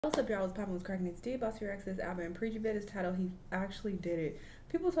What's up, y'all? It's Poppin' with Cracking. It's D. Boss reacts to this album and pre-vet his title. He actually did it.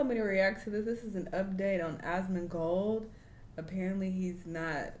 People told me to react to this. This is an update on Asmongold. Apparently, he's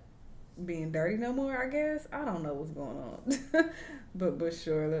not being dirty no more, I guess. I don't know what's going on. but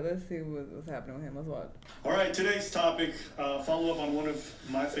sure, let's see what's happening with him. Let's watch. All right, today's topic, follow up on one of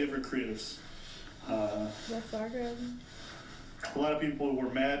my favorite creators. That's sarcasm. A lot of people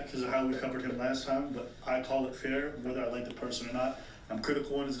were mad because of how we covered him last time, but I call it fair, whether I like the person or not. I'm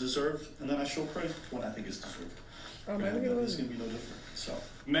critical when it's deserved, and then I show praise when I think it's deserved. Oh, maybe it's gonna be no different. So,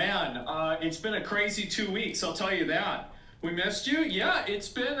 man, it's been a crazy 2 weeks. I'll tell you that. We missed you. Yeah, it's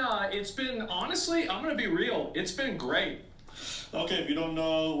been honestly, I'm gonna be real. It's been great. Okay, if you don't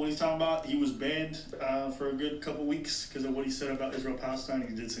know what he's talking about, he was banned for a good couple weeks because of what he said about Israel-Palestine.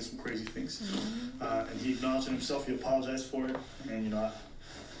 He did say some crazy things, and he acknowledged it himself. He apologized for it, and I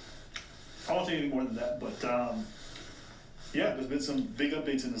won't say any more than that, but. Yeah, there's been some big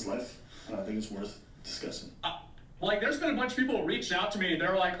updates in his life, and I think it's worth discussing. Like, there's been a bunch of people who reached out to me.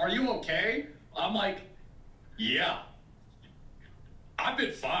 They're like, "Are you okay?" I'm like, "Yeah, I've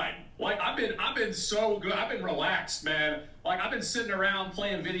been fine. Like, I've been so good. I've been relaxed, man. Like, I've been sitting around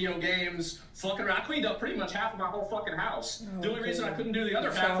playing video games, fucking around. I cleaned up pretty much half of my whole fucking house. The only reason I couldn't do the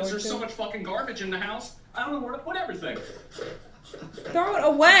other half is there's so much fucking garbage in the house. I don't know where to put everything. Throw it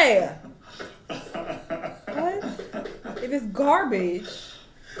away. What? If it's garbage,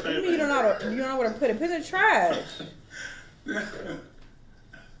 what do you mean you don't know where to put it? Put it in the trash.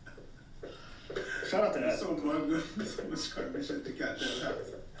 Shout out to that. So much garbage in the goddamn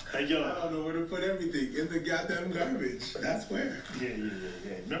house. Hey, yo. I don't know where to put everything in the goddamn garbage. That's where. Yeah.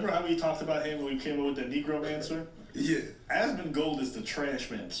 Remember how we talked about him when we came up with the Negro Mancer? Yeah. Asmongold is the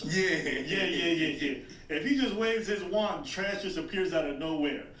trash mancer. Yeah. If he just waves his wand, trash just appears out of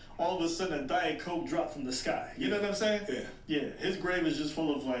nowhere. All of a sudden, a Diet Coke dropped from the sky. You know what I'm saying? Yeah. His grave is just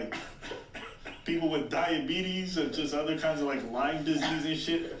full of, like, people with diabetes and just other kinds of, like, Lyme disease and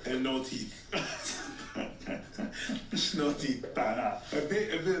shit. And no teeth. No teeth. Nah. A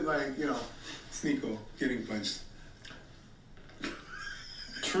bit like, Sneeko getting punched.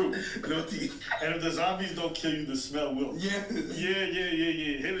 True. No teeth. And if the zombies don't kill you, the smell will. Yes. Yeah.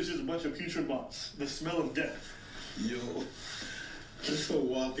 Him is just a bunch of putrid bombs. The smell of death. Yo. That's a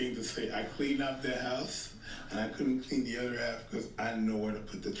wild thing to say. I cleaned up the house, and I couldn't clean the other half because I didn't know where to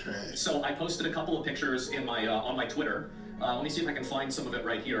put the trash. So I posted a couple of pictures in my on my Twitter. Let me see if I can find some of it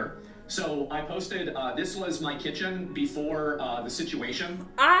right here. So I posted, this was my kitchen before the situation.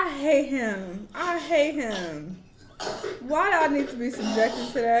 I hate him. Why do I need to be subjected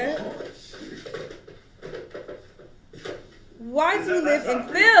to that? Why do you live in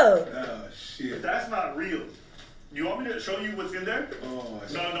filth? Oh, shit. That's not real. You want me to show you what's in there? Oh,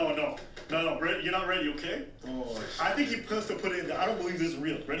 shit. No. You're not ready, okay? Oh, shit. I think he plans to put it in there. I don't believe this is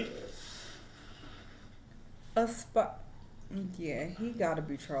real. Ready? A spot. Yeah, he gotta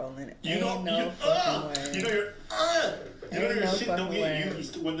be trolling. You know your shit don't get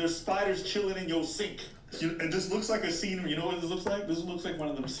used when there's spiders chilling in your sink. And this looks like a scene. You know what this looks like? This looks like one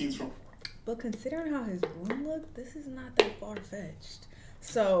of them scenes from. But considering how his room looked, this is not that far-fetched.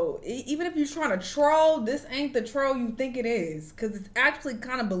 So even if you're trying to troll, this ain't the troll you think it is, because it's actually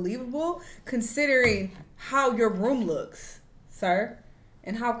kind of believable considering how your room looks, sir,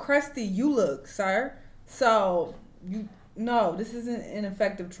 and how crusty you look, sir. So no, this isn't an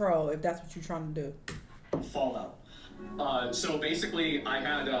effective troll if that's what you're trying to do. Fallout. So basically, I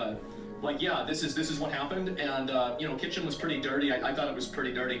had this is what happened, and kitchen was pretty dirty. I thought it was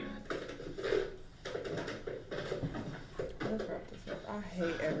pretty dirty. Let's wrap this up. I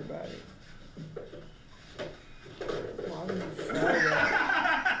hate everybody. Why would you say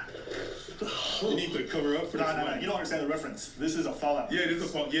that? You need to cover up for this. No. You don't understand the reference. This is a Fallout. Yeah, this is a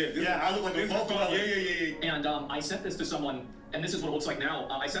Fallout. Yeah, I look like a Fallout. Yeah. And I sent this to someone, and this is what it looks like now.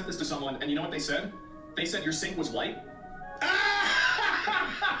 I sent this to someone, and you know what they said? They said your sink was white.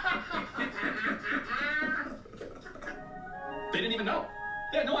 They didn't even know.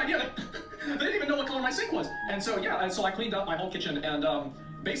 They had no idea. They didn't even know what color my sink was. And so, so I cleaned up my whole kitchen. And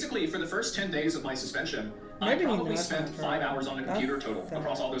basically, for the first 10 days of my suspension, I probably spent 5 hours on the computer total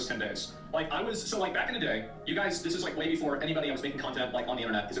across all those 10 days. Like, back in the day, you guys, this is like way before anybody I was making content like on the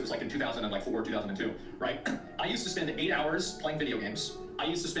internet, because it was like in 2004, 2002, right? I used to spend 8 hours playing video games. I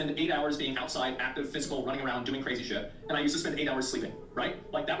used to spend 8 hours being outside, active, physical, running around, doing crazy shit. And I used to spend 8 hours sleeping, right?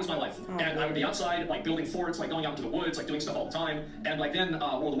 Like, that was my life. And I would be outside, like, building forts, like, going out into the woods, like, doing stuff all the time. And, like, then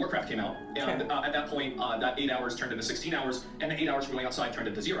World of Warcraft came out. And at that point, that 8 hours turned into 16 hours. And the 8 hours from going outside turned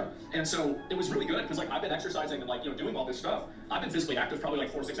into 0. And so it was really good, because, like, I've been exercising and, like, doing all this stuff. I've been physically active probably, like,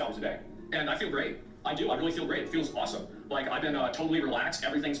 4 or 6 hours a day. And I feel great. I do. I really feel great. It feels awesome. Like, I've been totally relaxed.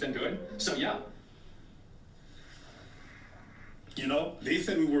 Everything's been good. So, yeah. You know, they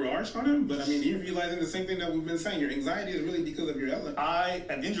said we were harsh on him, but I mean, you're realizing the same thing that we've been saying. Your anxiety is really because of your element. I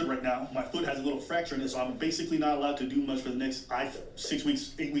am injured right now. My foot has a little fracture in it, so I'm basically not allowed to do much for the next 6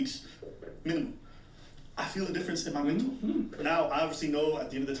 weeks, 8 weeks minimum. I feel a difference in my mental. Now, I obviously know at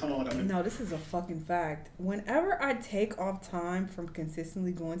the end of the tunnel, like, No, this is a fucking fact. Whenever I take off time from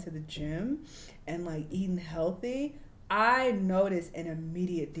consistently going to the gym and like eating healthy, I notice an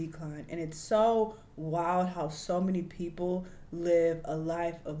immediate decline. And it's so wild how so many people live a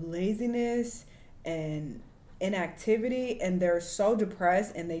life of laziness and inactivity, and they're so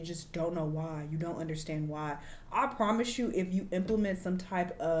depressed and they just don't know why. You don't understand why. I promise you, if you implement some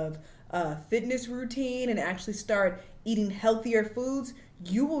type of fitness routine and actually start eating healthier foods,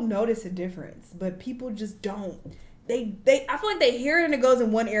 you will notice a difference. But people just don't. I feel like they hear it and it goes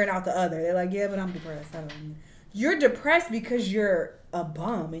in one ear and out the other. They're like, yeah, but I'm depressed. I don't know. You're depressed because you're a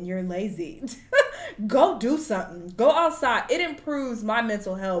bum and you're lazy. Go do something. Go outside. It improves my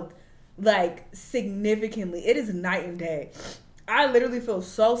mental health like significantly. It is night and day. I literally feel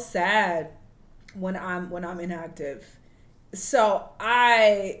so sad when I'm inactive. So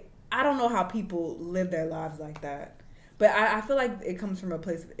I don't know how people live their lives like that. But I feel like it comes from a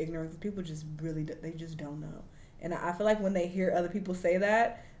place of ignorance. People just they just don't know. And I feel like when they hear other people say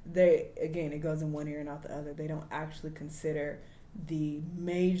that, it goes in one ear and out the other. They don't actually consider the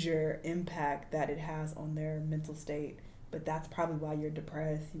major impact that it has on their mental state. But that's probably why you're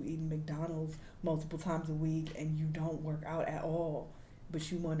depressed. You eating McDonald's multiple times a week and you don't work out at all.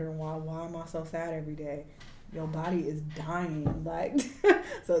 But you wondering why am I so sad every day? Your body is dying, like,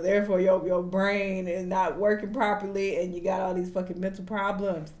 so therefore your brain is not working properly and you got all these fucking mental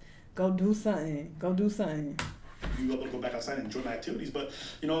problems. Go do something. You able to go back outside and enjoy my activities, but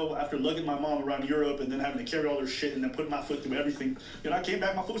you know, after lugging my mom around Europe and then having to carry all her shit and then putting my foot through everything, you know, I came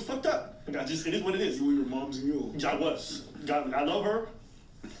back, my foot was fucked up. It is what it is. You were your mom's mule. I was. God, I love her.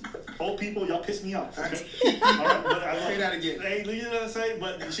 Old people, y'all piss me off. Okay? All right, but I say that again. Hey, you know what I'm saying?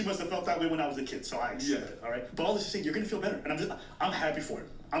 But she must have felt that way when I was a kid, so I accept it. All right. But all this to say, you're gonna feel better, and I'm happy for him.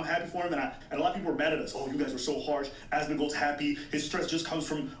 I'm happy for him, and a lot of people are mad at us. Oh, you guys are so harsh. Asmongold's happy. His stress just comes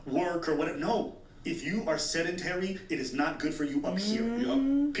from work or whatever. No. If you are sedentary, it is not good for you up here.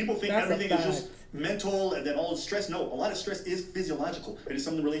 People think everything is just mental and then all the stress. No, a lot of stress is physiological. It is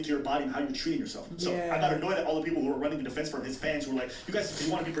something related to your body and how you're treating yourself. So I got annoyed at all the people who are running the defense for his fans who are like, you guys,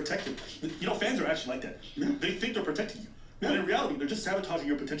 you want to be protected. You know, fans are actually like that. They think they're protecting you. But in reality, they're just sabotaging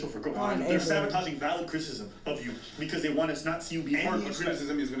your potential for growth. They're sabotaging valid criticism of you because they want us not see you be part of it.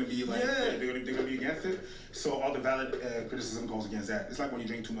 Criticism is going to be like, they're going to be against it. So all the valid criticism goes against that. It's like when you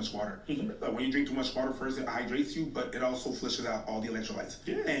drink too much water. Like when you drink too much water, first it hydrates you, but it also flushes out all the electrolytes.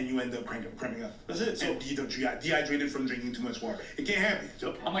 And you end up cramping up. That's it. So dehydrated from drinking too much water. It can't happen.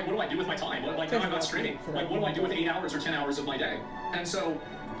 I'm like, what do I do with my time? Like, now I'm not streaming. Like, what do I do with 8 hours or 10 hours of my day? And so,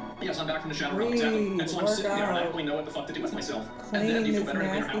 yes, I'm back from the shadow realm, exactly. And so I'm sitting there and I don't really know what the fuck to do with myself. And then you feel better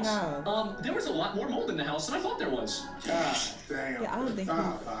in your house. There was a lot more mold in the house than I thought there was. God damn. Yeah, I don't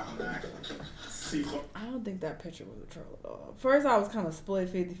think that picture was a troll at all. First, I was kind of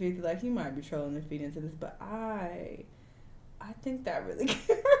split 50-50, like he might be trolling to feed into this, but I think that really came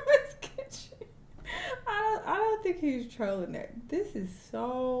from his kitchen. I don't think he's trolling there. This is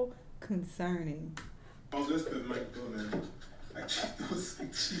so concerning. Oh, this is like doing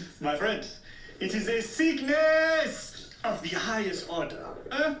my friend, it is a sickness of the highest order.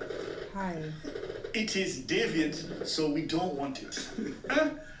 Highest. It is deviant, so we don't want it.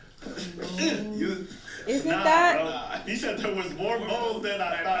 Isn't that? Bro, he said there was more mold than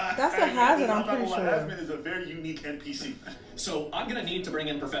I thought. That's a hazard, I'm pretty sure. Asmon is a very unique NPC. So I'm gonna need to bring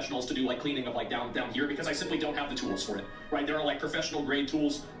in professionals to do like cleaning of like down here because I simply don't have the tools for it. Right? There are like professional grade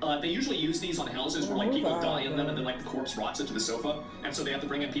tools. They usually use these on houses where like people die in them and then like the corpse rots into the sofa, and so they have to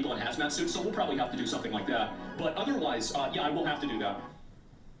bring in people in hazmat suits. So we'll probably have to do something like that. But otherwise, yeah, I will have to do that.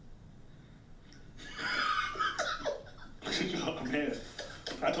 Oh man.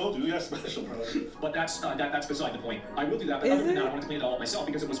 I told you, that's special, bro. But that's beside the point. I will do that, but other than that, I wanted to clean it all up myself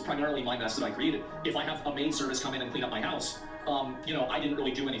because it was primarily my mess that I created. If I have a maid service come in and clean up my house, you know, I didn't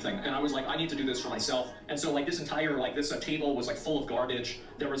really do anything. And I was like, I need to do this for myself. And so, like, this entire, like, this table was, like, full of garbage.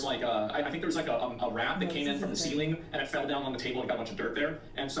 There was, like, I think there was, like, a rat that came in from the ceiling, and it fell down on the table and got a bunch of dirt there.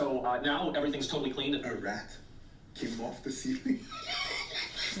 And so, now everything's totally clean. A rat came off the ceiling?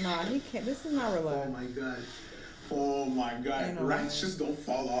 Nah, he can't. This is not relaxed. Oh, my God. Oh my God, rats just don't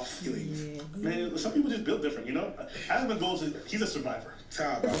fall off ceilings. Yeah. Man, some people just built different, you know? Asmongold, he's a survivor.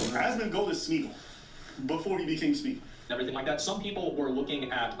 Asmongold is Smeagol before he became Smeagol. everything like that. Some people were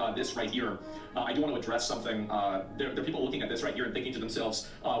looking at this right here. I do want to address something. There are people looking at this right here and thinking to themselves,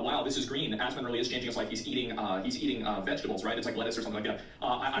 wow, this is green. Asmon really is changing his life. He's eating vegetables, right? It's like lettuce or something like that.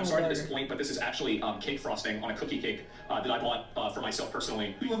 I'm sorry to disappoint, but this is actually cake frosting on a cookie cake that I bought for myself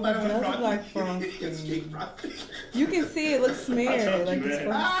personally. It does look like frosting. You can see it looks smeared like it's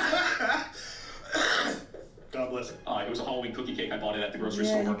frosting. God bless it. It was a Halloween cookie cake. I bought it at the grocery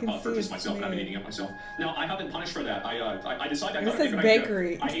store for just myself, and I've been eating it myself. Now, I have been punished for that. I decided I got a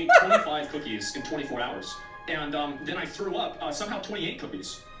bakery. I ate 25 cookies in 24 hours. And then I threw up somehow 28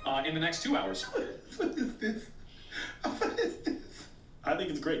 cookies in the next 2 hours. What is this? What is this? I think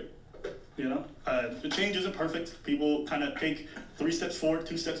it's great. You know, the change isn't perfect. People kind of take 3 steps forward,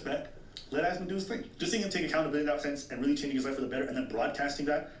 2 steps back. Let Asmon do his thing. Just seeing him take accountability in that sense and really changing his life for the better, and then broadcasting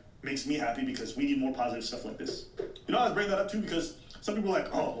that makes me happy because we need more positive stuff like this. You know, I was bringing that up too because some people are like,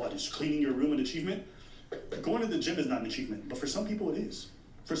 oh, what, is cleaning your room an achievement? Going to the gym is not an achievement, but for some people it is.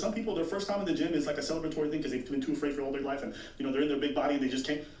 For some people, their first time in the gym is like a celebratory thing because they've been too afraid for all their life, and you know they're in their big body and they just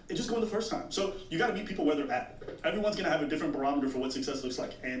can't. It's just going the first time. So you got to meet people where they're at. Everyone's gonna have a different barometer for what success looks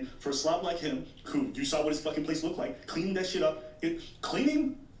like. And for a slob like him, who you saw what his fucking place looked like, cleaning that shit up.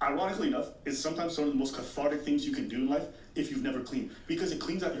 Cleaning, ironically enough, is sometimes one of the most cathartic things you can do in life if you've never cleaned, because it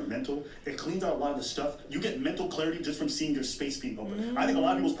cleans out your mental, it cleans out a lot of the stuff. You get mental clarity just from seeing your space being open. I think a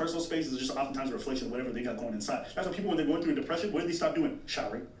lot of people's personal space is just oftentimes a reflection of whatever they got going inside. That's why people, when they're going through a depression, what do they stop doing?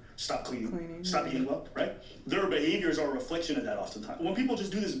 Showering, stop cleaning, stop eating well, right? Their behaviors are a reflection of that oftentimes. When people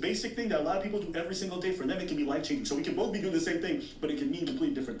just do this basic thing that a lot of people do every single day, for them it can be life-changing. So we can both be doing the same thing, but it can mean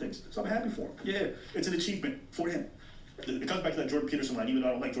completely different things. So I'm happy for him. Yeah, it's an achievement for him. It comes back to that Jordan Peterson line, even though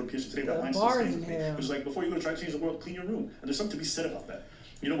I don't like Jordan Peterson today, that line still stays with me. It was like, before you go to try to change the world, clean your room. And there's something to be said about that.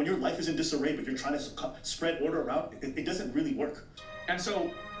 You know, when your life is in disarray, but you're trying to spread order around, it doesn't really work. And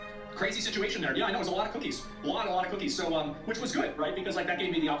so, crazy situation there. Yeah, I know, it was a lot of cookies. A lot of cookies. So, which was good, right? Because, like, that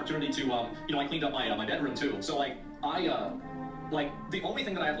gave me the opportunity to, you know, I cleaned up my bedroom, too. So, like, the only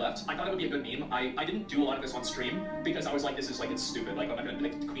thing that I had left, I thought it would be a good meme. I didn't do a lot of this on stream because I was like, this is like, it's stupid. Like, I'm not gonna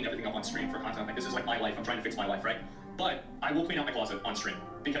clean everything up on stream for content. Like, this is like my life. I'm trying to fix my life, right? But I will clean out my closet on stream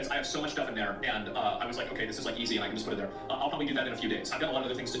because I have so much stuff in there, and I was like, okay, this is like easy, and I can just put it there. I'll probably do that in a few days. I've got a lot of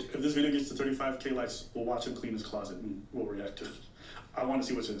other things to do. If this video gets to 35K likes, we'll watch him clean his closet and we'll react to it. I want to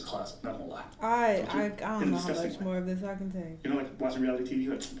see what's in his closet, not gonna lie. I don't know how much more of this I can take. You know, like watching reality TV,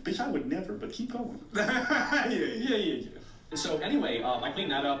 like, bitch, I would never, but keep going. yeah. So anyway, I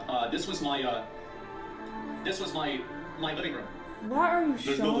cleaned that up. This was my living room. Why are you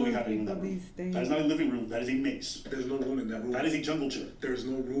showing people these things? That is not a living room. That is a maze. There's no room in that room. That is a jungle gym. There's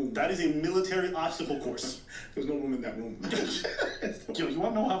no room. That is a military obstacle course. There's no room in that room. Yo, you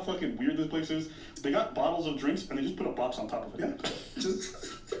want to know how fucking weird this place is? They got bottles of drinks and they just put a box on top of it. Yeah.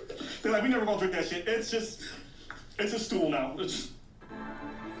 They're like, we never gonna drink that shit. It's a stool now. That's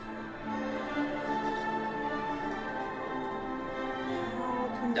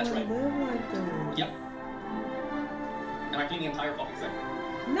right. Live like this? Yep. And I cleaned the entire fucking thing.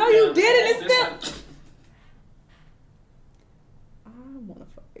 No, you didn't. It's still. I want to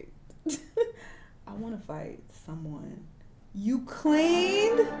fight. I want to fight someone. You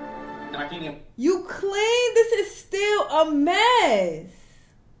cleaned? And I cleaned You cleaned? This is still a mess.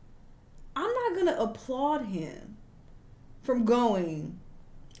 I'm not going to applaud him foregoing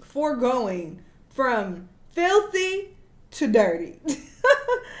from filthy to dirty.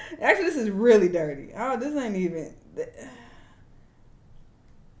 Actually, this is really dirty. Oh, this ain't even...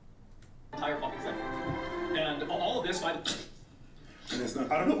 entire fucking thing. And all of this by the... And it's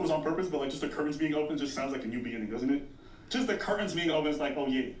not, I don't know if it was on purpose, but like just the curtains being open just sounds like a new beginning, doesn't it? Just the curtains being open is like, oh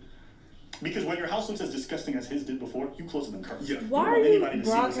yeah. Because when your house looks as disgusting as his did before, you close them in curtains. Yeah. Why are you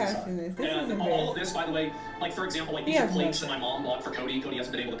broadcasting this? This is embarrassing. All of this, by the way, like for example, like these are plates that my mom bought for Cody. Cody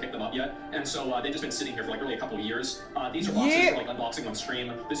hasn't been able to pick them up yet, and so they've just been sitting here for like really a couple of years. These are boxes for like unboxing on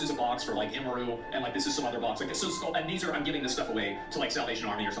stream. This is a box for like Imaru, and like this is some other box. Like so, and these are I'm giving this stuff away to like Salvation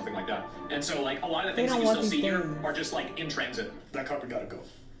Army or something like that. And so like a lot of the things that you still see here are just like in transit. That carpet gotta go.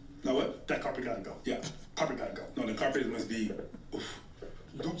 No what? That carpet gotta go. Yeah, carpet gotta go. No, the carpet must be.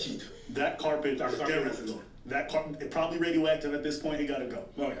 Dookie. That carpet, that carpet, it probably radioactive at this point. It gotta go.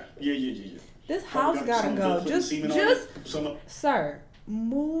 Oh yeah. Yeah. This house gotta go. Just, sir,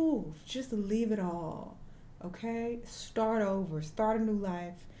 move. Just leave it all. Okay? Start over. Start a new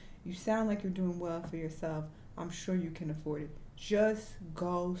life. You sound like you're doing well for yourself. I'm sure you can afford it. Just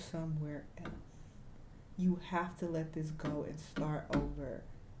go somewhere else. You have to let this go and start over.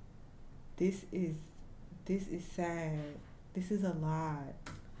 This is sad. This is a lot.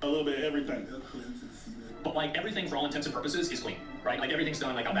 A little bit of everything. But like everything for all intents and purposes is clean, right? Like everything's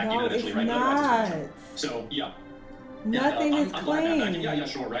done, like I'll vacuum it eventually, right? Not. So yeah. Nothing is I'm glad that- clean. Yeah,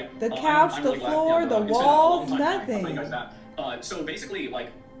 sure, right. The couch, I'm the really glad. floor, Yeah, the it's been a walls, long time coming. I'll tell nothing. you guys that. So basically,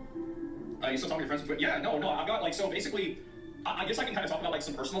 like, you still talking to your friends? Yeah, no, I've got, like, so basically, I guess I can kind of talk about, like,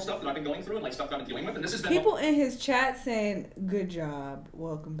 some personal stuff that I've been going through and, like, stuff that I've been dealing with, and this has been... People in his chat saying, good job,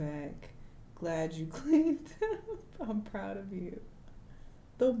 welcome back, glad you cleaned up, I'm proud of you.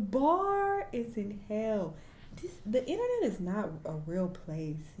 The bar is in hell. The internet is not a real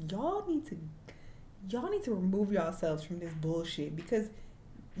place. Y'all need to remove yourselves from this bullshit, because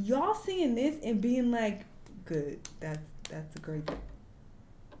y'all seeing this and being like, good, that's a great thing.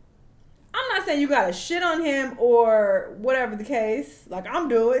 I'm not saying you gotta shit on him or whatever the case, like I'm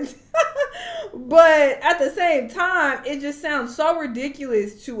doing. But at the same time, it just sounds so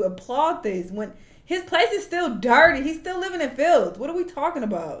ridiculous to applaud this when his place is still dirty. He's still living in filth. What are we talking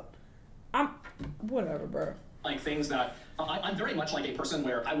about? Whatever, bro. Like, things that I'm very much like a person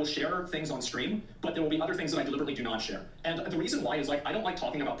where I will share things on stream, but there will be other things that I deliberately do not share. And the reason why is, like, I don't like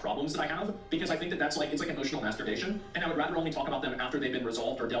talking about problems that I have, because I think that that's like, it's like emotional masturbation, and I would rather only talk about them after they've been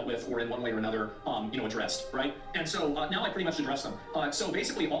resolved or dealt with or in one way or another, addressed, right? And so now I pretty much address them. So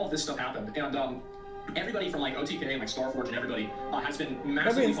basically all of this stuff happened, and everybody from like OTK and like Starforge and everybody has been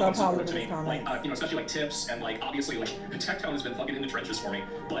massively fucking supportive to me. Like, especially like Tips and like obviously like Tectone has been fucking in the trenches for me.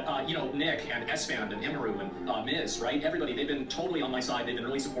 But Nick and Esfand and Emeru and Miz, right? Everybody, they've been totally on my side. They've been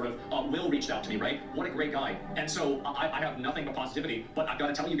really supportive. Will reached out to me, right? What a great guy. And so I have nothing but positivity. But I've got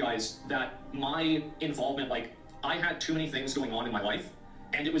to tell you guys that my involvement, like, I had too many things going on in my life,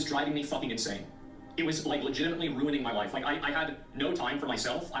 and it was driving me fucking insane. It was like legitimately ruining my life. Like I had no time for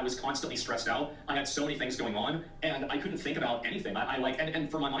myself. I was constantly stressed out. I had so many things going on, and I couldn't think about anything. And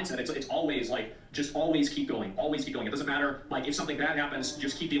for my mindset, it's always like, just always keep going, always keep going. It doesn't matter, like, if something bad happens,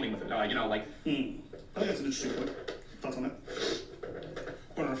 just keep dealing with it. I think that's an interesting point. Thoughts on that?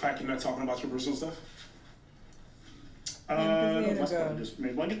 What, the fact you're not talking about your personal stuff? That's fine. Just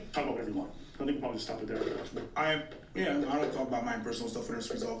maybe I can talk about what everyone. I think we'll probably just stop it there. I don't talk about my personal stuff, whether it's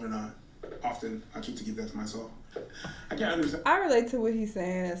resolved or not. Often I choose to keep that to myself. I can't understand. I relate to what he's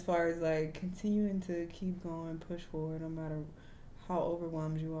saying as far as like continuing to keep going, push forward, no matter how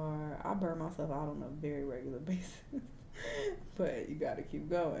overwhelmed you are. I burn myself out on a very regular basis, but you got to keep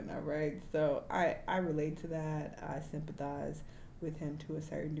going. All right. So I relate to that. I sympathize with him to a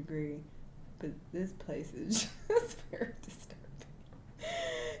certain degree, but this place is just very disturbing.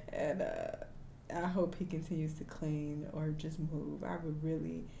 And I hope he continues to clean or just move. I would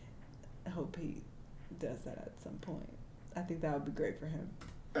really hope he does that at some point. I think that would be great for him.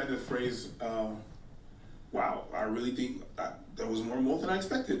 And the phrase, wow, I really think there was more mold than I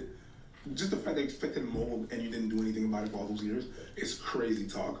expected. Just the fact that I expected mold and you didn't do anything about it for all those years is crazy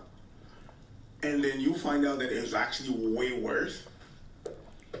talk. And then you find out that it was actually way worse.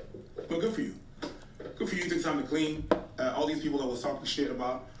 But good for you. Good for you. You took time to clean. All these people that was talking shit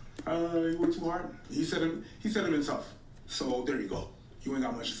about, you worked too hard. He said him himself. So there you go. You ain't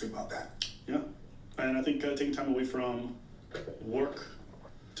got much to say about that. Yeah. And I think taking time away from work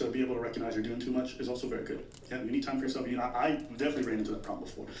to be able to recognize you're doing too much is also very good. Yeah, you need time for yourself. I definitely ran into that problem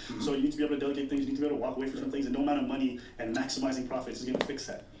before. Mm-hmm. So you need to be able to delegate things. You need to be able to walk away from some things, and no amount of money and maximizing profits is going to fix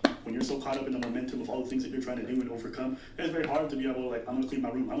that. When you're so caught up in the momentum of all the things that you're trying to do and overcome, it's very hard to be able to, like, I'm going to clean my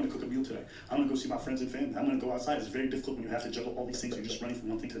room. I'm going to cook a meal today. I'm going to go see my friends and family. I'm going to go outside. It's very difficult when you have to juggle all these things. You're just running from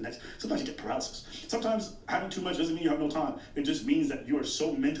one thing to the next. Sometimes you get paralysis. Sometimes having too much doesn't mean you have no time. It just means that you are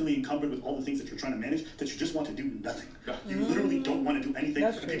so mentally encumbered with all the things that you're trying to manage that you just want to do nothing. You literally don't want to do anything.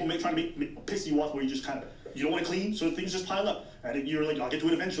 And people may try to piss you off where you just kind of, you don't want to clean, so things just pile up. And you're like, I'll get to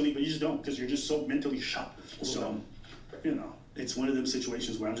it eventually, but you just don't, because you're just so mentally shot. So, it's one of them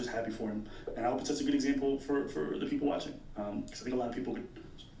situations where I'm just happy for him. And I hope it sets a good example for the people watching. Because I think a lot of people could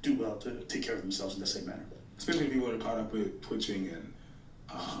do well to take care of themselves in the same manner. Especially people that are caught up with twitching and,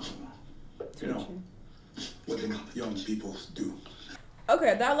 what the young people do.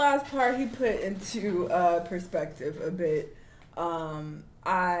 Okay, that last part he put into perspective a bit.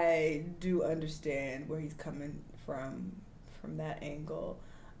 I do understand where he's coming from that angle.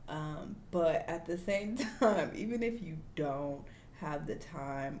 But at the same time, even if you don't have the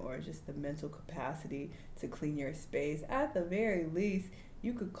time or just the mental capacity to clean your space, at the very least,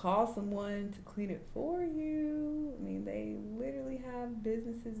 you could call someone to clean it for you. I mean, they literally have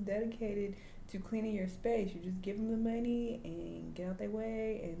businesses dedicated to cleaning your space. You just give them the money and get out their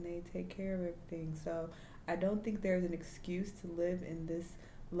way, and they take care of everything. So I don't think there's an excuse to live in this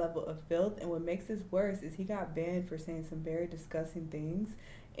level of filth. And what makes this worse is he got banned for saying some very disgusting things.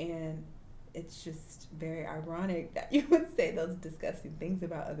 And it's just very ironic that you would say those disgusting things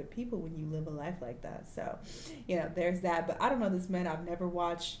about other people when you live a life like that. So, you know, there's that. But I don't know this man. I've never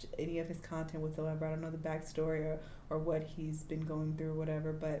watched any of his content whatsoever. I don't know the backstory or what he's been going through or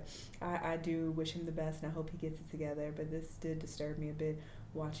whatever. But I do wish him the best, and I hope he gets it together. But this did disturb me a bit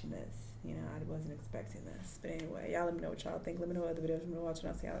watching this. You know, I wasn't expecting this. But anyway, y'all let me know what y'all think. Let me know what other videos you want to watch, and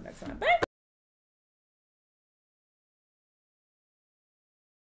I'll see y'all next time. Bye!